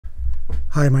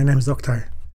Hi, my name is Dong-Hai.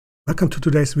 Welcome to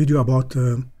today's video about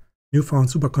the newfound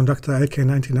superconductor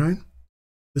LK-99.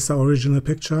 This is our original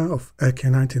picture of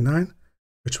LK-99,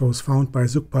 which was found by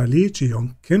Zukpa Lee,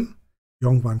 Ji-Yong Kim,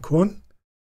 Yong-Wan Kwon.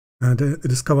 They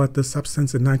discovered this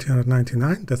substance in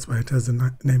 1999, that's why it has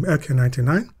the name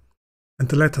LK-99. And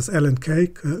the letters L and K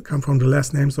come from the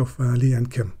last names of Lee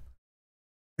and Kim.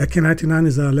 LK-99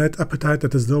 is a lead apatite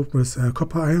that is doped with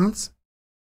copper ions.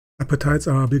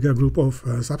 Apatites are a bigger group of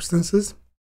substances.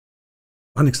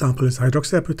 One example is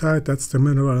hydroxyapatite, that's the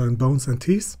mineral in bones and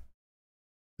teeth.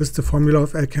 This is the formula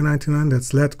of LK-99,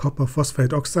 that's lead copper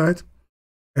phosphate oxide.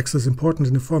 X is important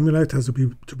in the formula, it has to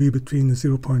be between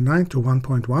 0.9 to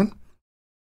 1.1.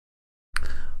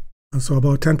 So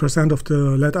about 10% of the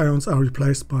lead ions are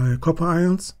replaced by copper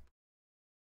ions.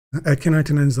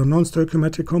 LK-99 is a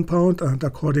non-stoichiometric compound, and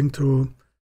according to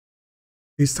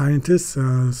these scientists,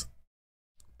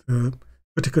 the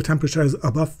critical temperature is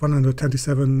above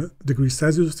 127 degrees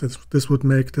Celsius. This would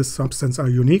make this substance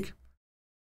unique.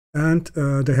 And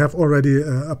they have already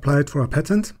applied for a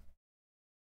patent.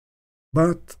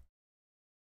 But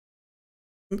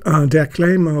their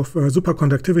claim of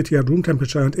superconductivity at room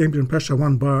temperature and ambient pressure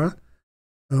 1 bar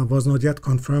was not yet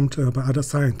confirmed by other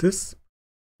scientists.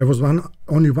 There was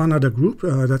only one other group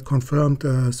that confirmed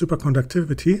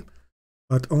superconductivity,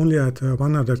 but only at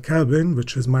 100 Kelvin,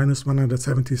 which is minus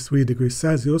 173 degrees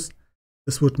Celsius.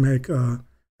 This would make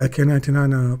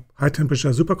LK-99 a high-temperature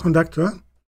superconductor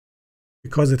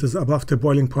because it is above the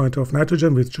boiling point of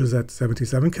nitrogen, which is at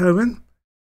 77 Kelvin,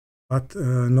 but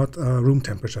not a room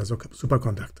temperature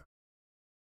superconductor.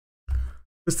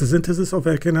 This is the synthesis of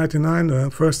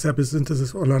LK-99. First step is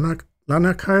synthesis of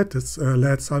lanarkite. It's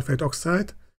lead sulfate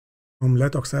oxide from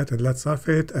lead oxide and lead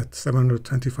sulfate at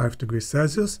 725 degrees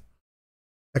Celsius.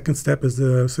 Second step is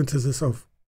the synthesis of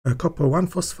copper 1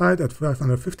 phosphide at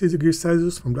 550 degrees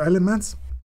Celsius from the elements.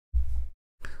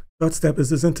 Third step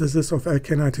is the synthesis of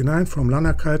LK-99 from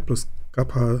lanarkite plus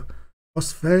copper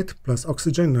phosphate plus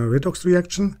oxygen in a redox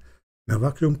reaction in a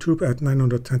vacuum tube at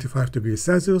 925 degrees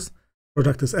Celsius.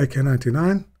 Product is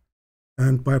LK-99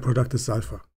 and byproduct is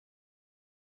sulfur.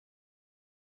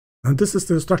 And this is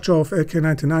the structure of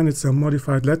LK-99. It's a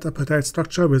modified lead apatite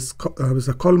structure with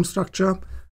a column structure.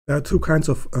 There are two kinds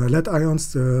of lead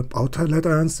ions, the outer lead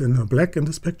ions in black in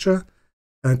this picture,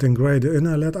 and in gray the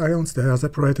inner lead ions. They are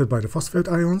separated by the phosphate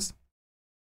ions.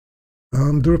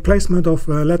 The replacement of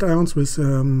lead ions with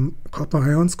copper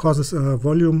ions causes a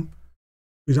volume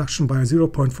reduction by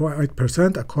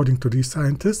 0.48% according to these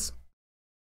scientists.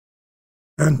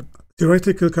 And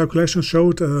theoretical calculations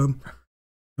showed the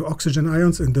oxygen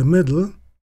ions in the middle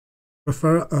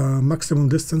prefer a maximum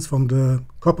distance from the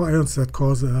copper ions that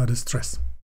cause distress.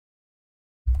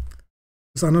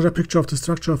 This is another picture of the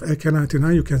structure of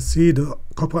LK-99. You can see the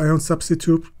copper ion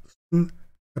substitution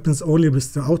happens only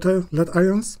with the outer lead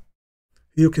ions.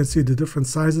 Here you can see the different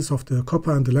sizes of the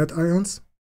copper and the lead ions.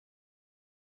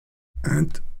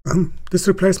 And this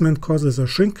replacement causes a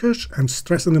shrinkage and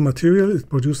stress in the material. It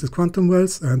produces quantum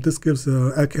wells, and this gives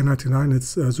LK-99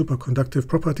 its superconductive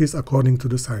properties according to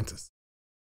the scientists.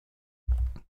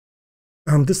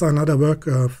 This is another work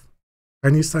of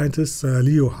Chinese scientists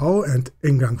Liyu Hao and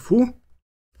Engang Fu.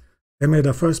 They made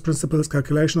a first principles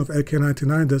calculation of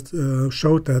LK-99 that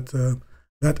showed that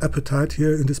lead apatite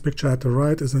here in this picture at the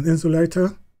right is an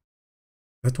insulator.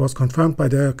 That was confirmed by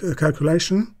their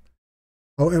calculation.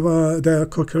 However, their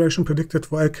calculation predicted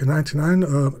for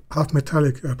LK-99 half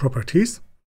metallic properties,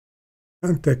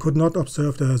 and they could not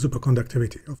observe the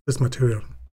superconductivity of this material.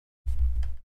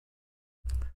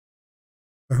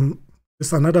 This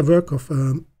is another work of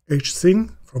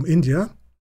M.Singh from India.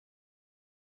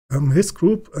 His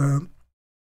group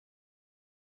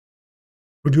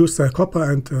produced copper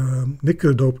and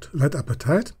nickel-doped lead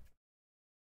apatite.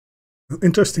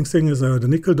 Interesting thing is the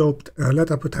nickel-doped lead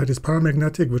apatite is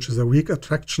paramagnetic, which is a weak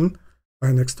attraction by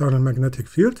an external magnetic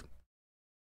field.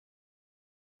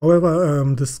 However,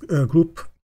 this group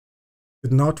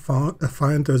did not find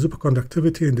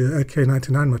superconductivity in the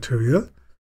LK-99 material.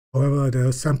 However,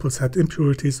 their samples had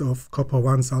impurities of copper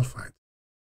 1 sulfide.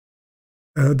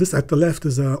 This at the left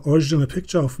is an original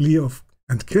picture of Lee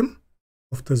and Kim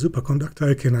of the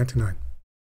superconductor LK-99.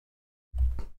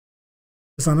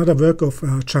 This is another work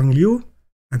of Chang Liu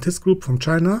and his group from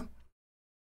China.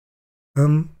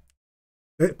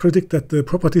 They predict that the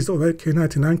properties of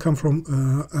LK-99 come from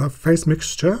a phase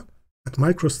mixture at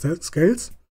micro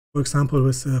scales, for example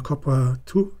with copper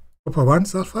 1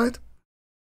 sulfide.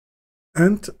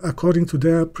 And according to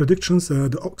their predictions,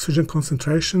 the oxygen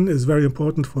concentration is very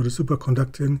important for the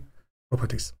superconducting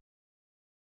properties.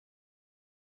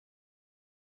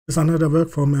 There's another work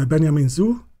from Benjamin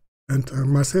Zhu and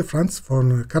Marcel Franz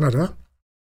from Canada.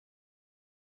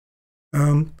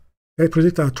 They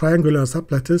predict a triangular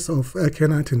sublattice of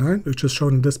LK-99, which is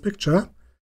shown in this picture.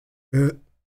 Copper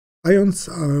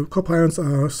ions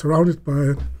are surrounded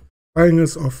by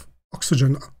triangles of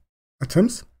oxygen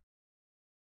atoms.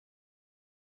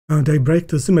 They break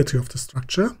the symmetry of the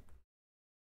structure.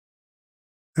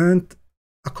 And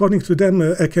according to them,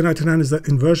 LK-99 is an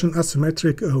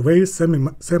inversion-asymmetric Weyl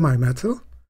Semimetal.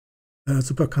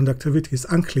 Superconductivity is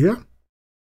unclear.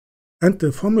 And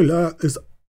the formula is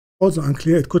also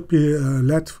unclear. It could be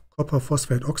lead copper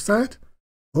phosphate oxide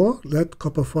or lead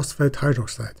copper phosphate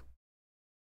hydroxide.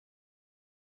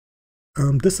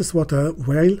 This is what a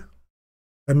Weyl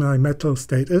Semimetal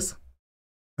state is.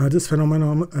 This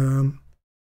phenomenon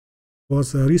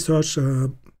was researched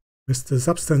with the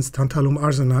substance tantalum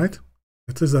arsenide.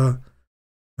 It is a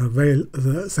Weyl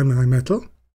Semimetal.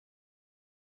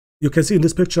 You can see in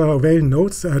this picture Weyl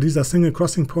nodes. These are single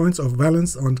crossing points of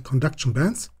valence and conduction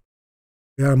bands.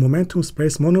 They are momentum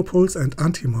space monopoles and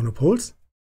anti-monopoles.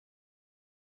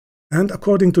 And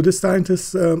according to this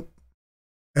scientist,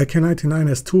 LK-99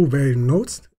 has two Weyl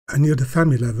nodes near the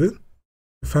Fermi level.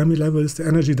 The Fermi level is the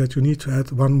energy that you need to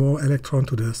add one more electron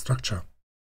to the structure.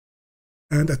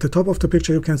 And at the top of the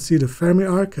picture, you can see the Fermi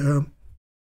arc.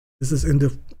 This is in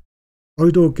the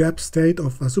Eudo gap state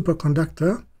of a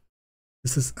superconductor.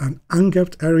 This is an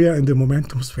ungapped area in the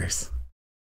momentum space.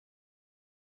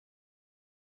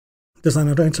 There's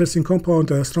another interesting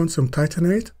compound, strontium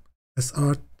titanate,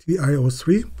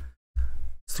 SrTiO3.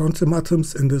 Strontium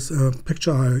atoms in this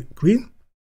picture are green,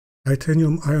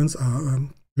 titanium ions are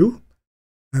blue,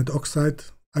 and oxide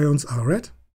ions are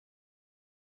red.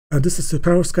 This is the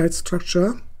perovskite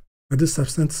structure. This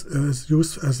substance is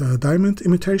used as a diamond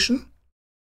imitation.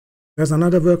 There's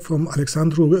another work from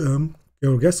Alexandru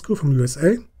B from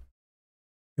USA.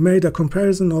 He made a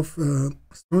comparison of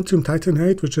strontium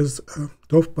titanate, which is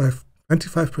doped by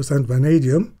 25%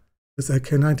 vanadium, with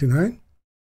LK-99.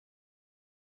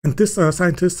 And this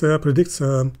scientist predicts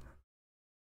that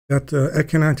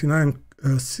LK-99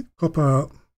 copper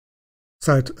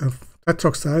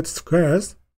tetroxide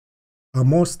squares are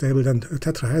more stable than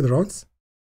tetrahedrons,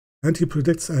 and he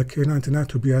predicts LK-99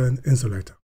 to be an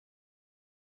insulator.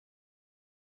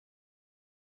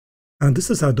 And this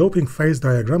is a doping phase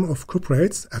diagram of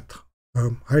cuprates at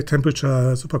high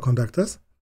temperature superconductors.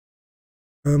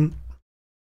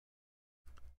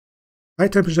 High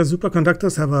temperature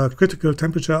superconductors have a critical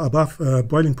temperature above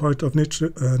boiling point of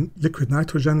liquid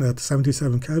nitrogen at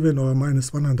 77 Kelvin or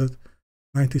minus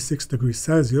 196 degrees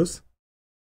Celsius.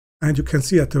 And you can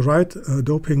see at the right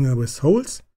doping with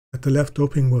holes, at the left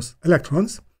doping with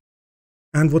electrons.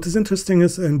 And what is interesting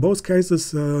is in both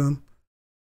cases you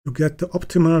get the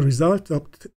optimal result of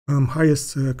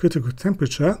highest critical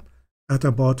temperature at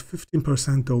about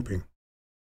 15% doping.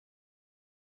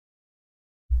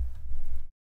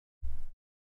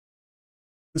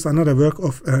 This is another work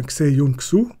of Ke-Jun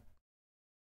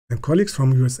and colleagues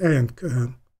from USA and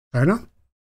China.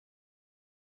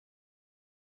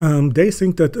 They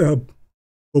think that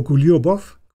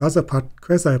Bogoliubov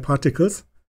quasi-particles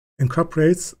in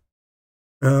cuprates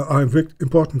are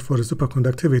important for the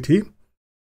superconductivity.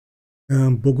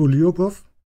 Bogoliubov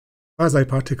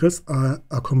quasi-particles are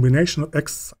a combination of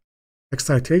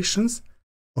excitations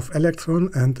of electron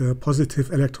and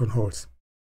positive electron holes.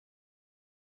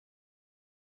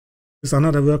 This is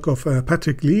another work of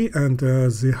Patrick Lee and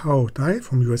Zi-Hao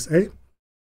from USA.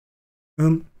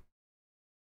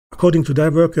 According to their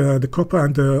work, the copper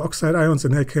and the oxide ions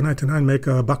in LK-99 make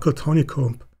a buckled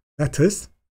honeycomb lattice.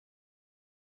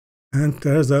 And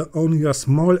there's only a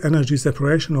small energy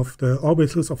separation of the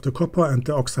orbitals of the copper and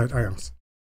the oxide ions.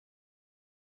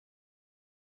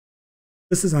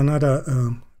 This is another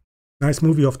nice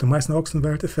movie of the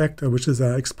Meissner-Ochsenwald effect, which is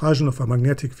an expulsion of a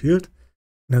magnetic field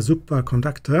in a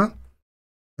superconductor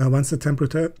once the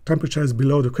temperature is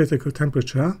below the critical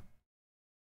temperature.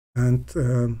 And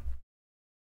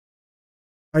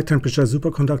high temperature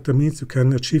superconductor means you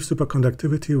can achieve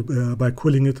superconductivity by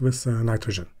cooling it with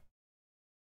nitrogen.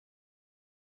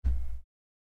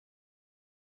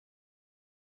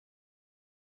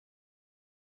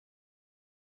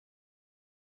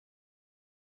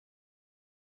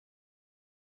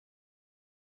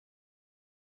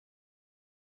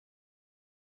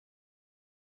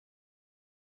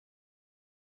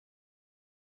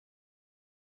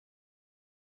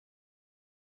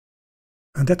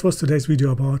 And that was today's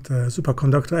video about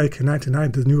superconductor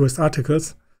LK-99, the newest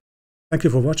articles. Thank you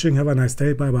for watching. Have a nice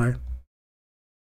day. Bye bye.